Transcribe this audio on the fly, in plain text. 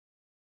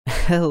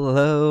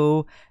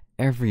Hello,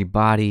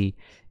 everybody,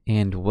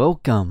 and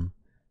welcome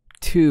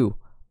to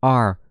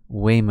our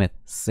Weymouth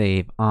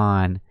save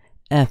on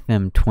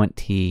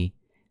FM20.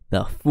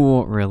 The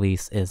full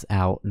release is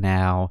out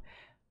now.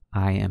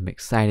 I am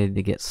excited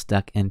to get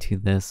stuck into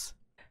this.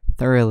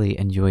 Thoroughly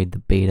enjoyed the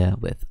beta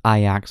with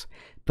Ajax,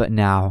 but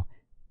now,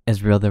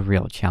 as the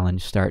real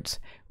challenge starts,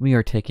 we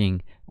are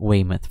taking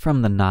Weymouth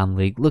from the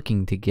non-league,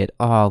 looking to get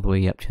all the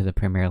way up to the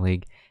Premier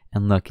League,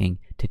 and looking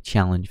to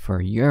challenge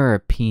for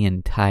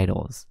European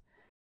titles.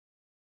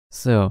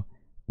 So,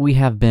 we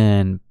have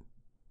been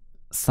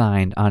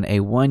signed on a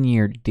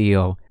 1-year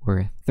deal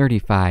worth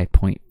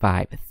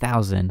 $35.5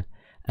 thousand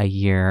a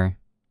year.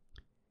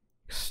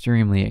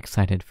 Extremely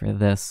excited for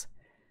this.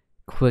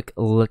 Quick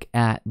look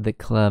at the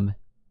club.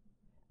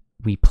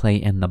 We play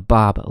in the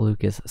Bob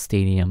Lucas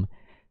Stadium,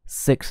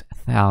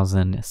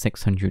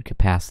 6,600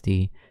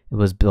 capacity. It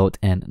was built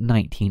in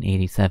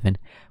 1987.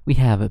 We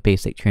have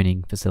basic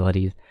training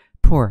facilities,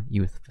 poor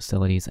youth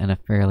facilities, and a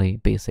fairly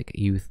basic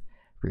youth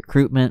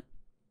recruitment.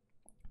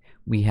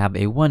 We have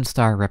a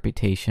 1-star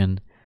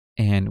reputation,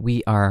 and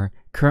we are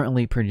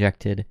currently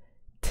projected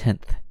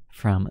 10th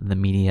from the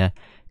media.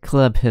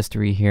 Club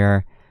history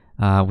here.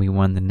 We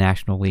won the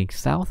National League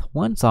South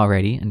once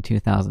already in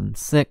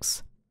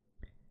 2006.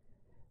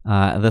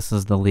 This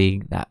is the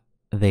league that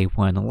they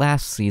won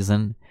last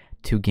season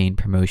to gain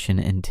promotion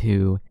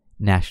into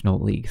National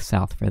League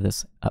South for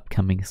this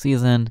upcoming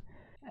season.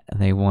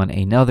 They won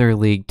another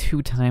league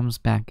 2 times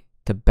back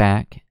to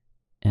back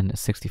in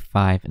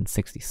 65 and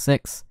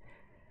 66.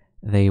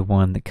 They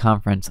won the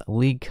Conference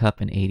League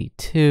Cup in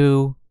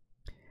 82,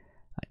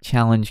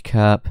 Challenge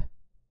Cup,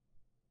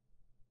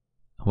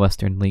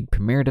 Western League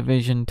Premier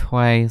Division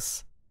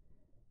twice,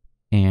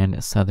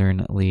 and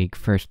Southern League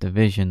First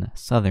Division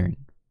Southern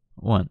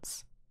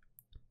once.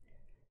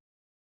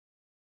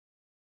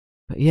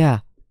 But yeah,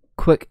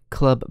 quick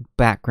club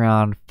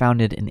background.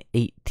 Founded in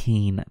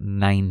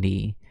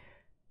 1890.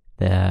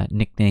 The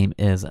nickname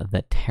is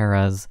the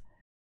Terras.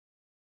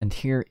 And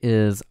here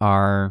is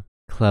our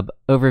club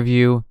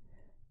overview.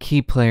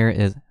 Key player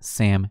is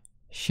Sam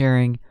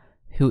Shearing,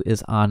 who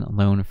is on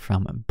loan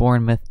from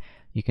Bournemouth.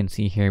 You can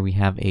see here we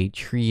have a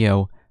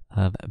trio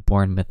of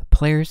Bournemouth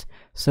players,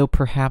 so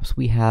perhaps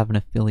we have an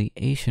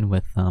affiliation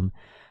with them.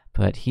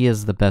 But he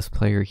is the best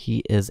player.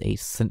 He is a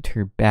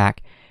center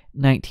back,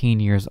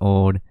 19 years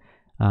old.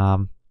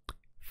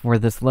 For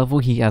this level,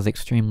 he has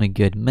extremely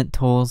good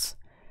mentals.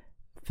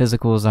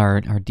 Physicals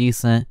are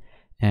decent,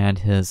 and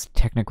his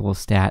technical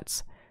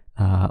stats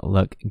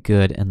look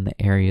good in the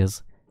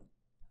areas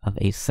of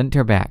a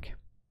center back.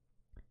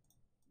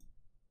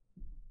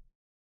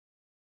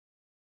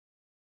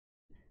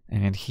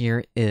 And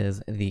here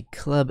is the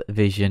club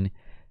vision.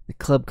 The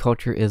club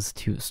culture is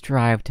to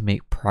strive to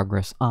make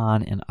progress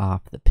on and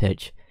off the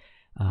pitch.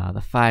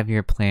 The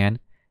 5-year plan,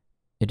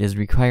 it is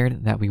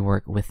required that we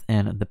work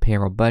within the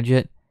payroll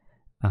budget.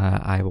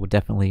 I will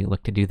definitely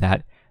look to do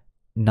that.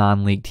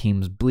 Non-league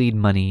teams bleed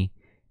money,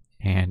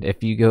 and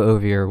if you go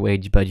over your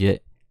wage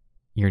budget,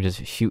 you're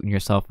just shooting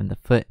yourself in the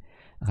foot.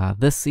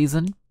 This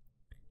season,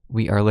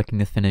 we are looking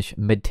to finish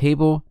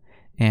mid-table,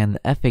 and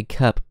the FA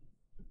Cup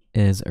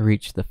is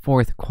reached the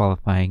 4th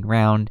qualifying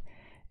round,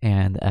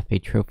 and the FA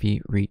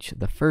Trophy reached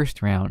the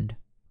 1st round.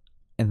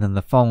 And then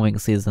the following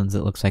seasons,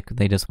 it looks like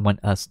they just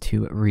want us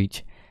to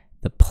reach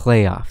the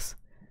playoffs.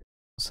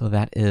 So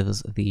that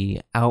is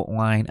the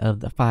outline of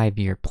the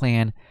 5-year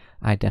plan.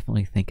 I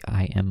definitely think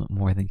I am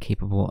more than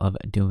capable of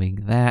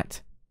doing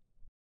that.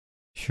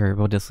 Sure,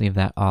 we'll just leave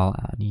that all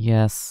on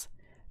yes.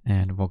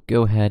 And we'll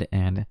go ahead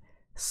and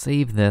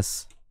save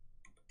this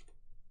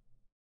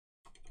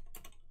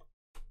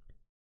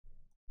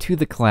to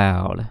the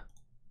cloud.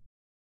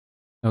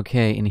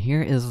 Okay, and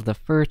here is the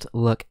first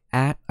look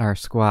at our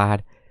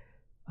squad.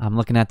 I'm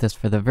looking at this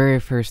for the very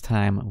first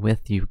time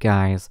with you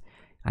guys.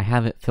 I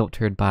have it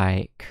filtered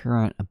by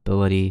current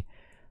ability.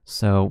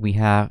 So we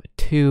have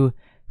 2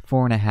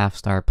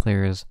 4.5-star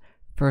players.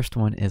 First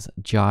one is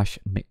Josh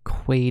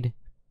McQuaid.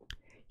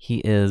 He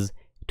is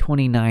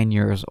 29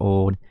 years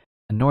old,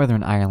 a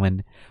Northern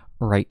Ireland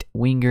right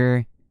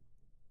winger.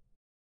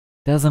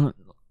 Doesn't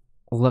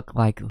look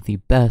like the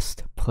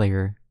best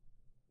player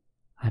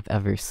I've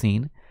ever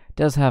seen.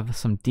 Does have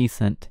some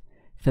decent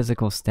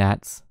physical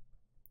stats,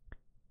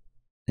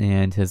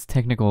 and his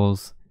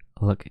technicals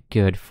look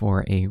good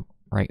for a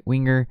right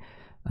winger,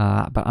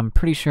 but I'm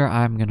pretty sure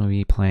I'm going to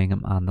be playing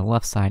him on the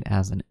left side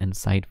as an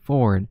inside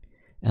forward.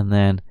 And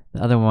then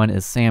the other one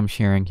is Sam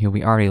Shearing, who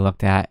we already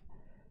looked at.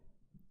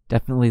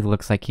 Definitely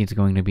looks like he's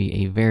going to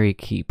be a very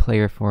key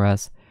player for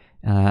us.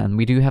 And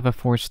we do have a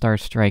 4-star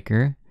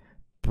striker,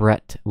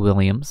 Brett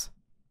Williams.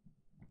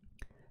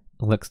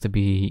 Looks to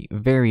be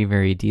very,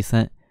 very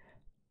decent.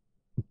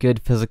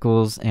 Good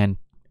physicals and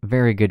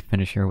very good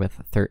finisher with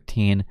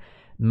 13.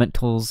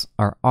 Mentals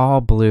are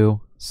all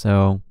blue,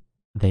 so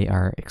they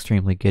are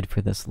extremely good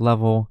for this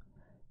level.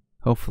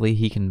 Hopefully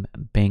he can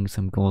bang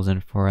some goals in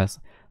for us.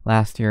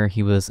 Last year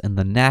he was in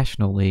the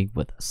National League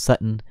with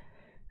Sutton.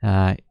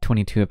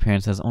 22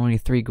 appearances, only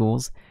 3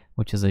 goals,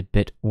 which is a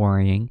bit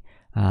worrying.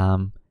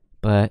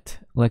 but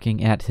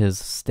looking at his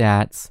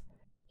stats,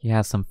 he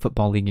has some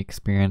Football League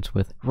experience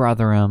with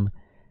Rotherham,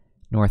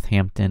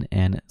 Northampton,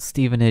 and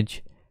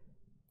Stevenage.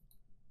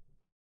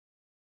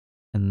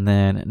 And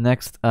then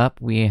next up,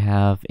 we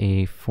have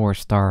a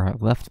 4-star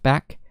left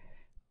back,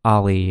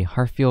 Ollie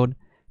Harfield,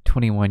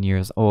 21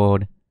 years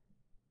old.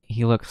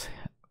 He looks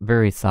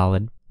very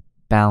solid,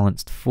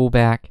 balanced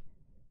fullback,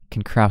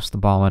 can cross the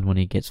ball in when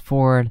he gets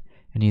forward,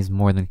 and he's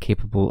more than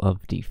capable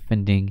of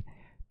defending.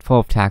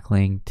 12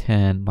 tackling,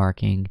 10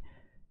 marking,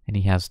 and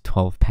he has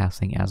 12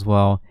 passing as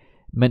well.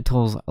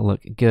 Mentals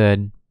look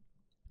good,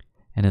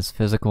 and his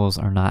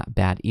physicals are not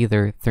bad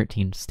either.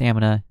 13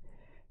 stamina,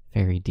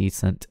 very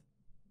decent.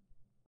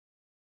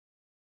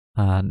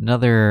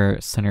 Another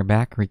center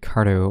back,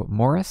 Ricardo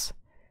Morris.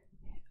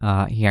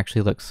 He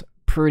actually looks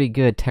pretty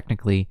good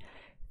technically.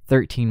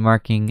 13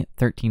 marking,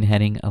 13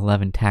 heading,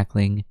 11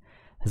 tackling.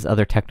 His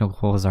other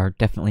technicals are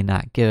definitely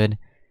not good,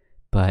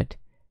 but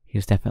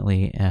he's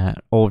definitely an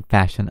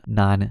old-fashioned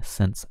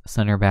nonsense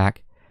center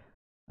back.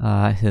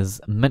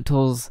 His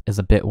mentals is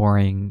a bit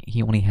worrying.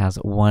 He only has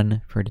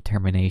 1 for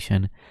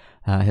determination.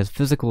 His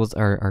physicals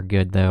are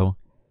good though.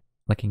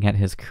 Looking at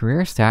his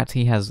career stats,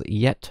 he has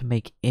yet to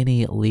make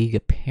any league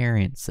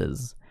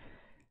appearances.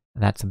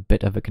 That's a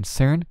bit of a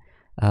concern,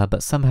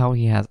 but somehow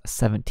he has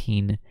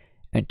 17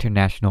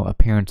 international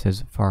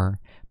appearances for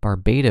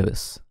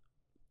Barbados.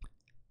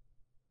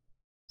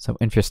 So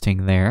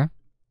interesting there.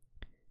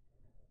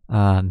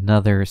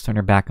 Another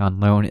center back on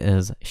loan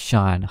is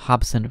Sean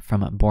Hobson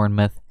from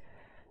Bournemouth.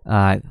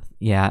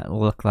 Yeah, it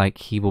looked like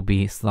he will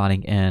be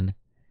slotting in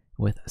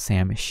with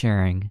Sam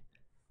Shearing.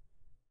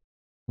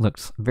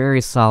 Looks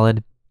very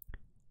solid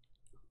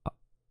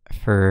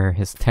for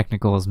his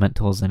technicals,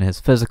 mentals, and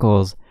his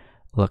physicals.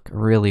 Look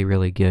really,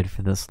 really good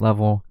for this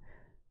level.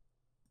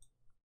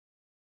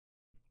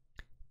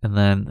 And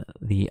then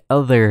the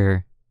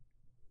other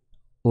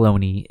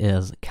loanee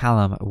is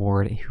Callum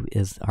Ward, who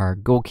is our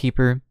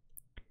goalkeeper.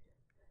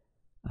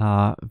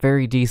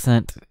 Very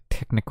decent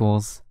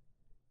technicals.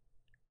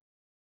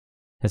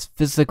 His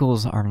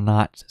physicals are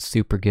not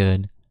super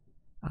good,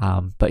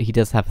 but he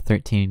does have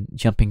 13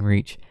 jumping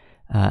reach.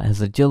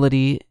 His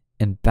agility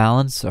and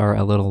balance are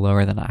a little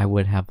lower than I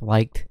would have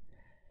liked,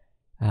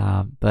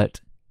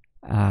 but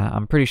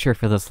I'm pretty sure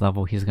for this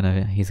level he's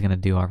gonna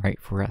do all right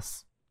for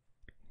us.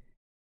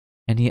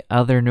 Any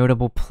other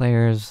notable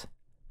players?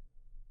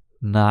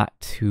 Not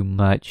too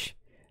much.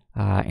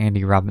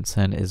 Andy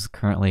Robinson is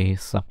currently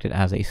selected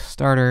as a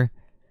starter.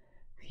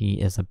 He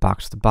is a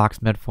box-to-box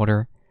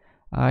midfielder.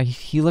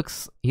 He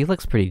looks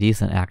pretty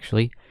decent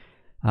actually.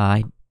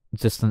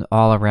 Just an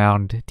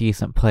all-around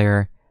decent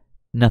player.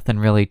 Nothing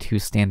really to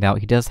stand out.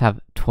 He does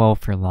have 12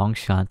 for long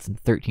shots and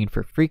 13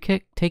 for free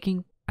kick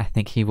taking. I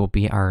think he will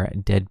be our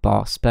dead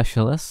ball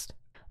specialist.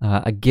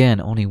 Again,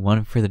 only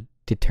 1 for the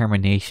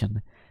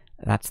determination.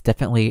 That's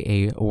definitely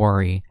a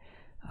worry.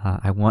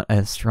 I want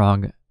a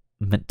strong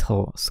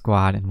mental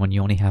squad, and when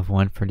you only have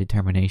 1 for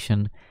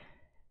determination,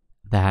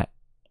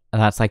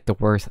 that's like the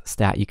worst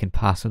stat you can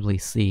possibly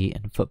see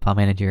in Football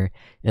Manager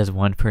is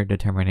 1 for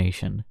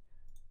determination.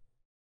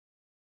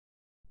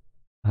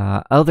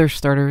 Other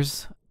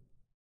starters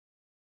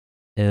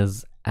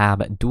is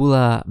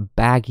Abdullah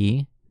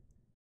Baggy.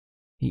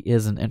 He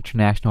is an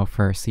international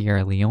for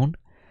Sierra Leone.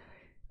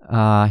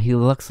 He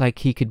looks like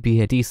he could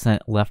be a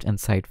decent left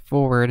inside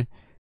forward,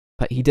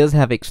 but he does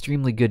have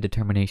extremely good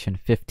determination,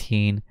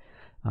 15.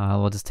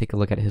 We'll just take a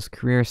look at his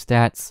career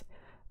stats.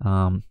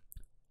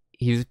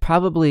 He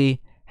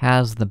probably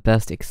has the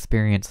best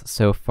experience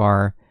so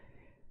far.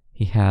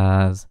 He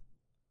has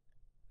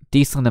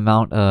decent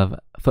amount of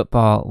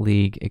Football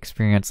League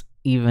experience,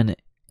 even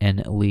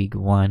in League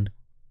One.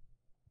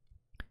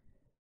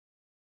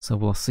 So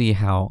we'll see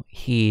how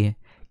he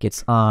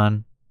gets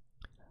on.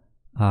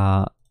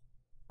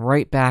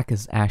 Right back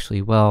is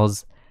Ashley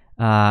Wells.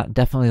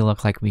 Definitely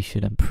look like we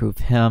should improve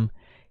him.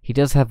 He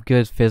does have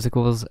good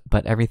physicals,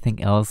 but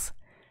everything else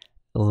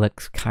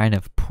looks kind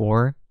of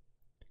poor.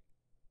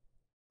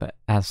 But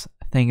as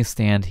things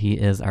stand, he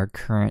is our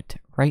current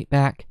right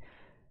back.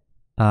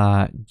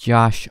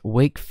 Josh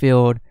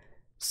Wakefield,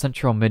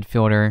 central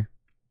midfielder.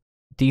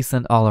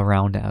 Decent all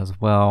around as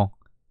well.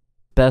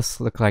 Best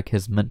look like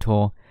his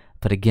mental,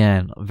 but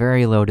again,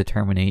 very low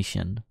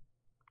determination.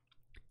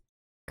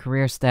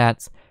 Career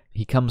stats,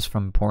 he comes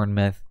from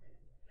Bournemouth.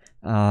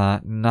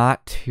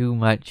 Not too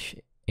much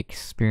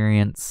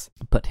experience,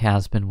 but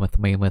has been with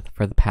Weymouth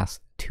for the past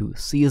 2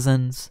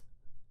 seasons.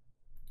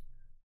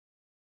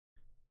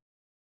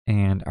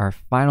 And our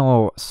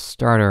final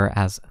starter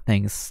as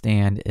things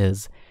stand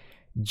is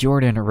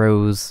Jordan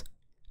Rose.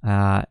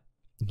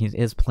 He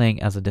is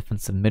playing as a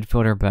defensive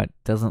midfielder, but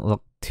doesn't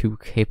look too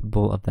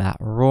capable of that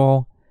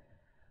role.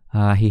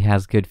 He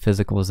has good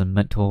physicals and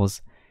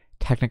mentals.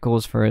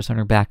 Technicals for a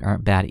center back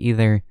aren't bad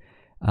either.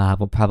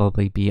 Will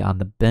probably be on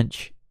the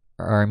bench,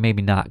 or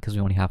maybe not because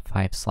we only have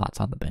 5 slots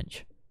on the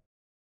bench.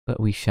 But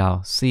we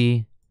shall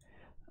see.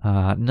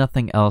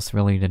 Nothing else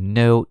really to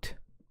note.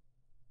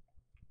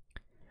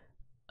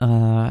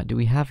 Do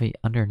we have a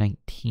under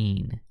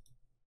 19?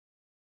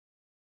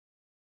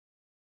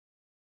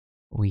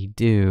 we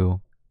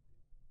do,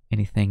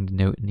 anything to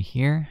note in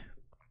here?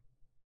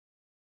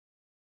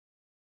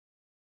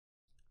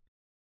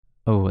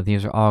 Oh,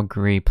 these are all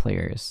gray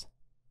players.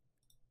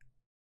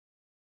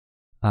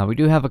 We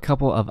do have a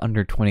couple of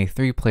under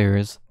 23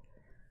 players.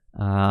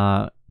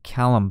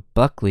 Callum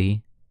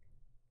Buckley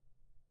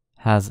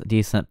has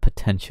decent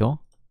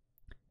potential.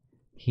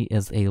 He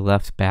is a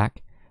left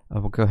back.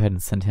 We'll go ahead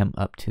and send him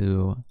up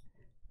to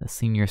the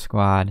senior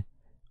squad.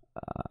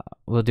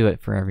 We'll do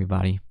it for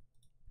everybody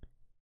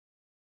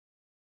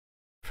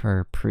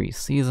for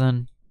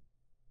pre-season.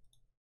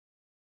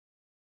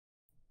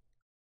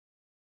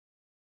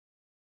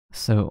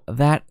 So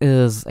that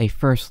is a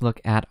first look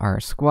at our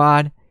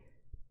squad,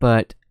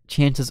 but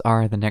chances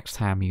are the next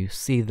time you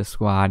see the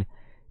squad,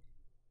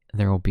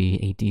 there will be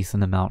a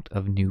decent amount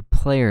of new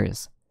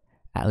players,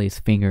 at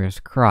least fingers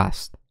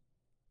crossed.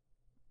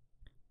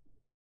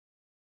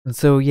 And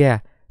so yeah,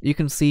 you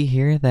can see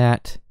here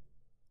that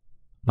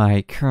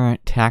my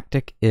current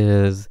tactic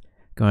is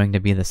going to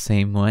be the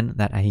same one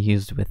that I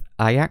used with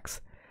Ajax.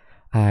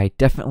 I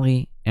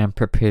definitely am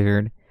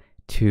prepared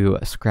to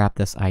scrap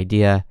this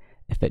idea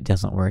if it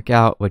doesn't work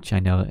out, which I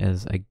know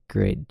is a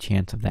great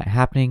chance of that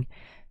happening.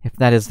 If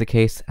that is the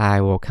case,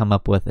 I will come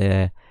up with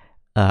a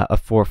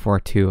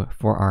 4-4-2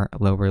 for our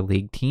lower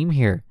league team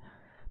here.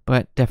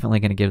 But definitely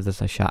going to give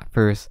this a shot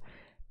first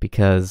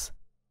because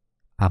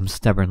I'm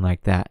stubborn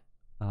like that.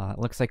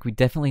 Looks like we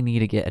definitely need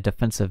to get a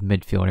defensive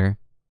midfielder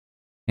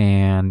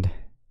and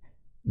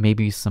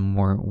maybe some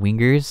more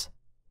wingers.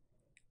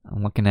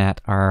 I'm looking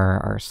at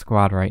our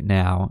squad right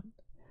now.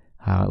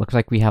 It looks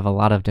like we have a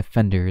lot of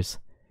defenders,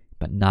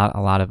 but not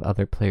a lot of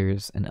other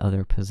players in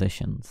other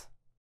positions.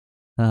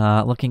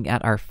 Looking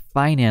at our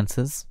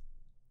finances,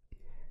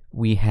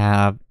 we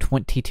have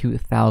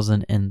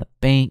 $22,000 in the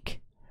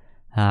bank,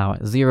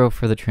 0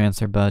 for the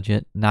transfer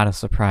budget, not a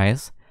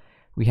surprise.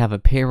 We have a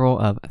payroll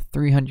of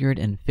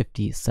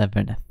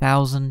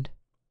 $357,000,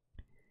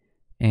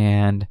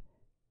 and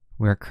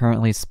we're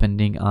currently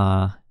spending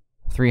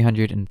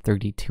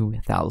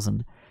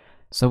 $332,000.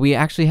 So we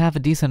actually have a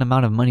decent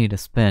amount of money to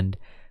spend.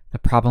 The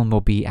problem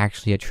will be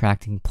actually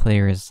attracting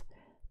players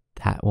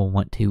that will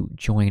want to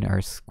join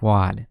our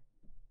squad.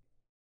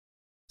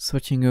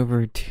 Switching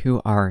over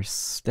to our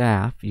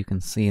staff, you can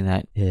see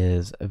that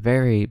is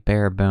very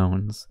bare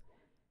bones.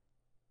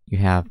 You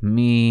have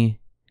me,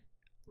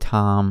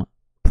 Tom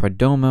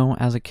Perdomo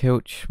as a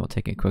coach. We'll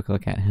take a quick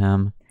look at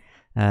him.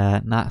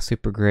 Not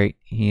super great.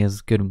 He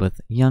is good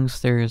with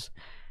youngsters,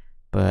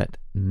 but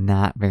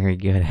not very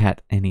good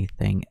at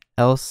anything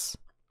else.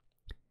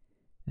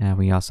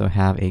 We also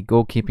have a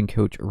goalkeeping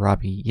coach,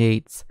 Robbie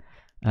Yates.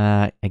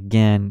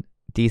 Again,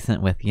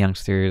 decent with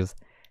youngsters.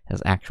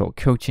 His actual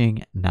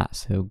coaching, not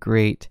so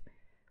great.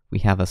 We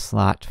have a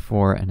slot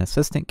for an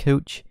assistant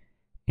coach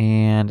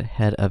and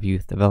head of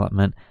youth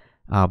development.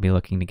 I'll be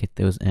looking to get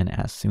those in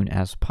as soon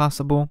as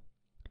possible.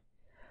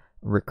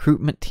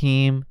 Recruitment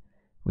team,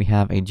 we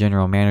have a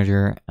general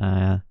manager.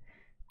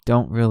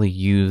 Don't really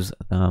use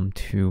them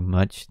too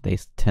much. They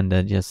tend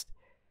to just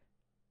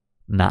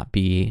not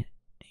be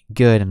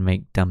good and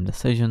make dumb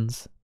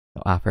decisions.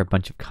 They'll offer a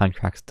bunch of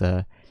contracts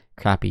to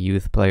crappy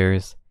youth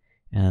players,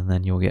 and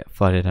then you'll get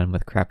flooded in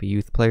with crappy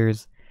youth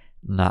players.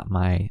 Not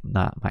my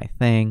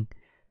thing.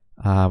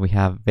 We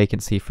have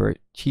vacancy for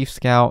chief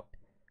scout,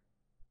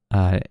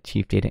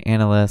 chief data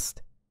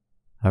analyst,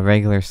 a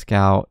regular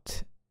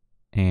scout,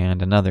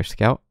 and another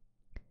scout.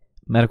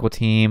 Medical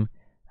team,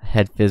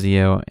 head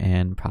physio,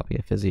 and probably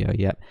a physio.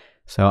 Yep.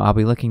 So I'll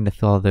be looking to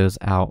fill those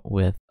out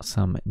with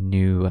some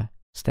new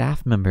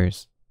staff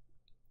members.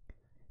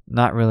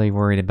 Not really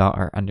worried about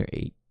our under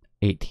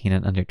 18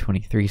 and under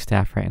 23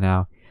 staff right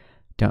now.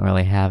 Don't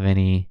really have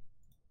any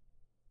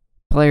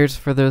players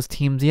for those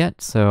teams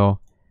yet, so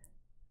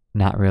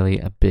not really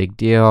a big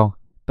deal.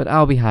 But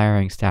I'll be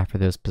hiring staff for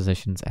those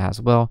positions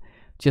as well,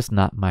 just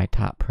not my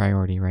top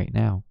priority right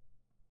now.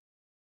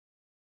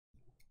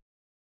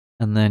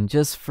 And then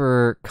just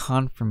for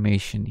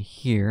confirmation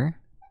here,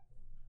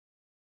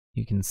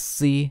 you can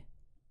see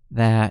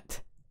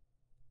that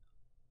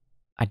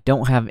I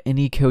don't have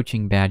any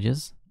coaching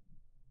badges.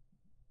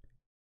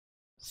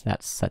 So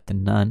that's set to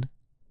none.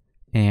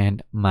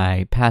 And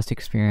my past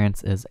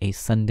experience is a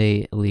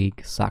Sunday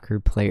League soccer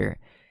player.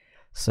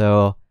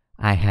 So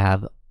I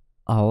have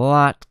a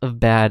lot of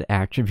bad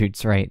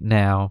attributes right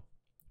now.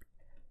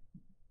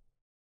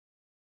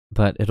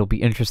 But it'll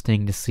be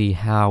interesting to see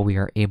how we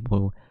are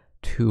able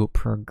to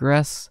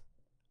progress.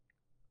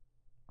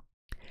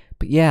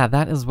 But yeah,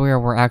 that is where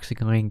we're actually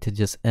going to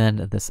just end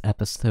this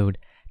episode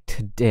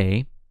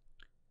today.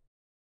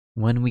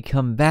 When we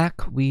come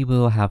back, we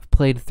will have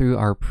played through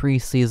our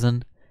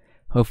preseason.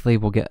 Hopefully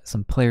we'll get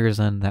some players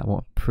in that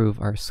will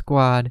improve our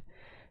squad,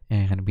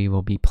 and we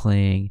will be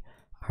playing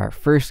our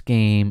first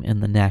game in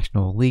the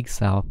National League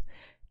South,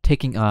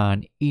 taking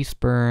on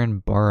Eastbourne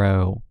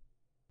Borough.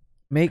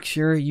 Make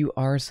sure you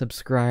are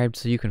subscribed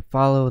so you can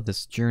follow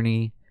this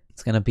journey.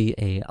 It's going to be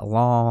a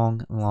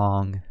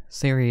long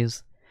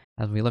series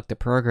as we look to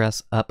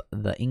progress up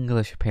the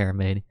English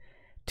pyramid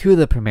to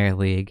the Premier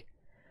League.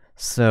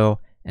 So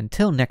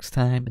Until next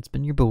time, it's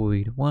been your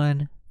boy,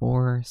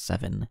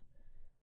 147.